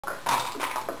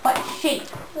shape?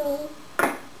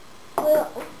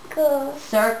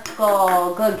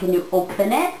 Circle. Good. Can you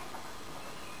open it?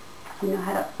 You know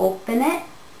how to open it?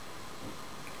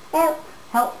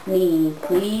 Help me,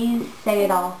 please. Say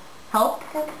it all. Help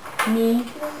me,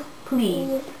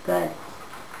 please. Good.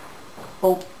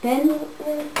 Open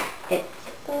it.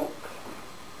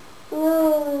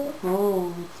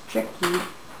 Oh, it's tricky.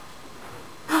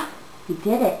 You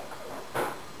did it.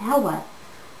 Now what?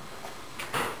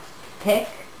 Pick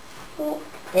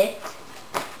it.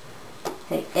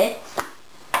 Say it.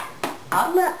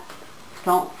 Up.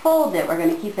 Don't fold it. We're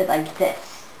going to keep it like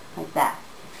this. Like that.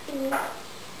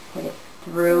 Put it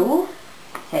through.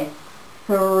 Say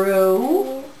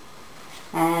through.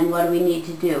 And what do we need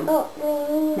to do?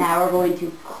 Now we're going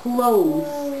to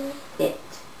close it.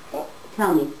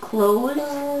 Tell me. Close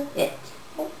it.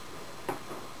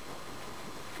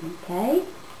 Okay.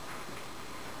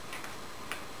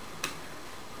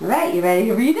 Alright, you ready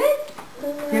to read it?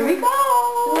 Here we go.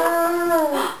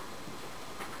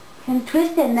 You're going to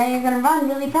twist it and then you're going to run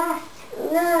really fast.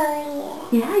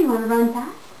 Yeah, you want to run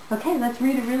fast? Okay, let's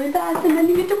read it really fast and then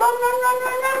you get to run.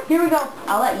 Here we go.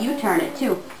 I'll let you turn it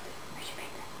too. Where's your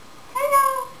finger?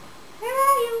 Hello. Where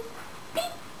are you?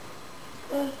 Beep.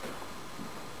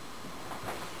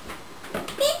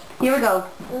 Beep. Here we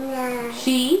go.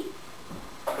 She.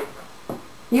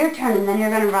 Your turn and then you're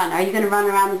going to run. Are you going to run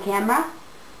around the camera?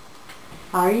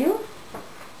 Are you?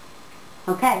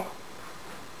 Okay.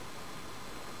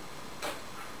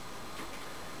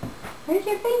 Where's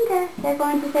your finger? They're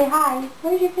going to say hi.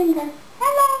 Where's your finger?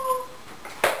 Hello.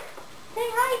 Say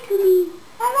hi to me.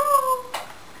 Hello.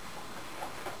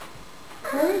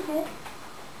 Where is it?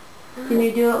 Can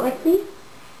you do it with me?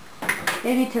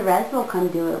 Maybe Therese will come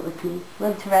do it with me.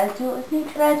 Will Therese do it with me?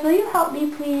 Therese, will you help me,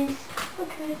 please?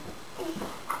 Okay.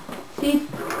 See,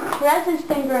 Therese's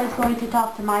finger is going to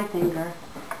talk to my finger.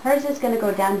 Hers is going to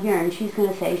go down here and she's going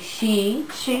to say, she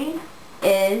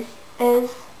is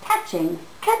catching.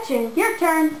 Your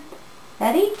turn.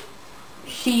 Ready?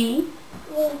 She,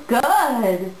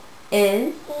 good,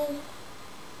 is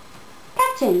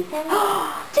catching.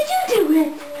 Did you do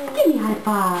it? Give me a high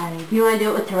five. You want to do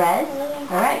it with Therese?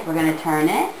 Alright, we're going to turn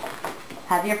it.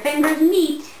 Have your fingers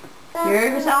meet.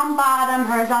 Yours on bottom,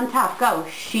 hers on top. Go.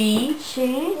 She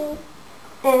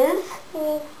is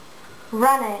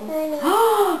running.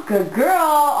 Good girl.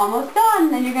 Almost done.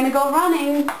 Then you're going to go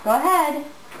running. Go ahead.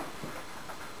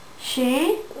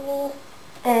 She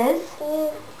is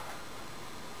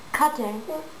cutting.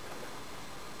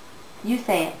 You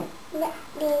say it.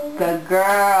 Good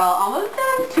girl. Almost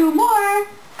done. Two more.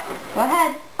 Go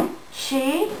ahead.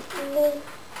 She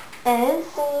is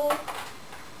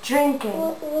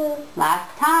drinking.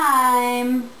 Last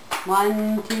time.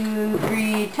 1, 2,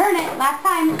 3. Turn it. Last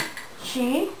time.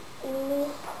 She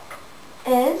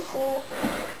is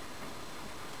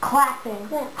clapping.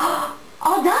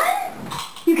 All done?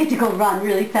 You get to go run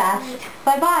really fast.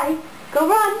 Bye-bye. Go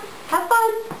run. Have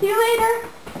fun. See you later.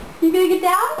 You gonna get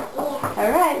down? Yeah.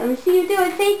 Alright, let me see you do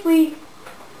it safely.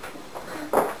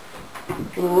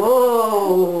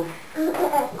 Whoa.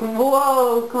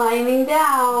 Whoa, climbing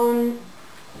down.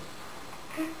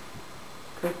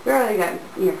 Good girl, you got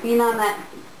your feet on that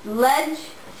ledge.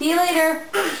 See you later.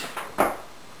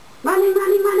 Running.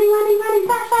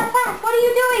 Fast. What are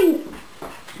you doing?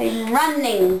 I'm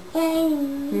running.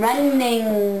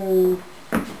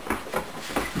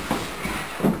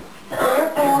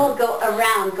 Circle, go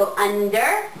around, go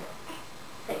under.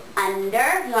 Say under.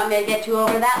 You want me to get you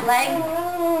over that leg?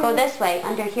 Go this way,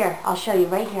 under here. I'll show you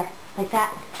right here, like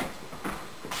that.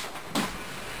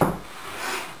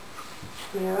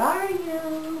 Where are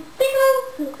you?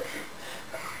 Bingo!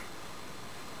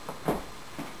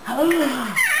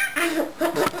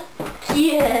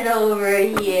 Get over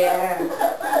here.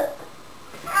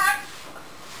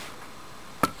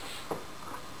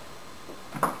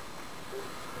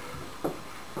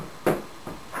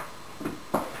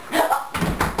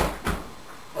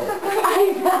 I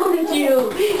found you.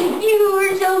 You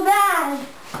were so bad.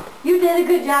 You did a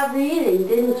good job reading,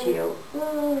 didn't you?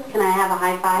 Can I have a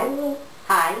high five?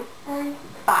 High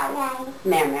five.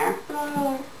 Mare.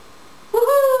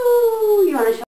 Woohoo! You want to show